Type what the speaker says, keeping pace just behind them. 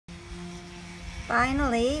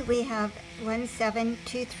Finally, we have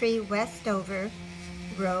 1723 Westover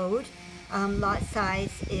Road. Lot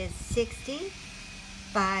size is 60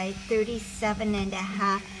 by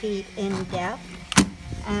 37.5 feet in depth.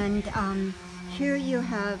 And here you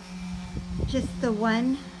have just the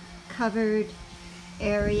one covered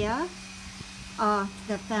area of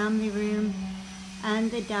the family room and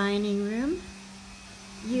the dining room.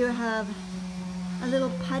 You have a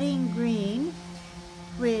little putting green,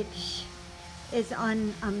 which is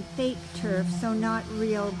on fake turf, so not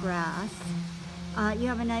real grass. You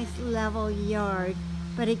have a nice level yard,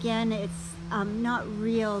 but again, it's not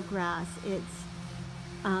real grass, it's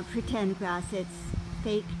pretend grass, it's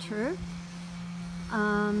fake turf.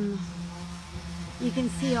 You can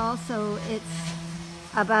see also it's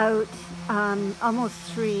about almost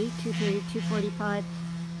 2:30, 2:45.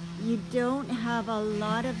 You don't have a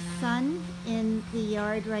lot of sun in the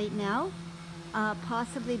yard right now,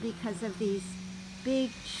 possibly because of these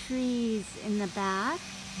big trees in the back.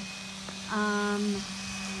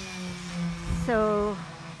 So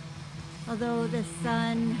although the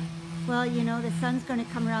sun, well, you know, the sun's going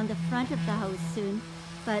to come around the front of the house soon,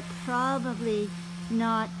 but probably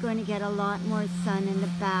not going to get a lot more sun in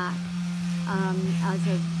the back as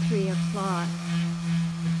of 3 o'clock.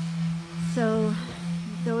 So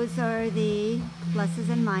those are the pluses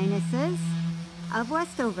and minuses of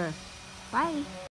Westover. Bye.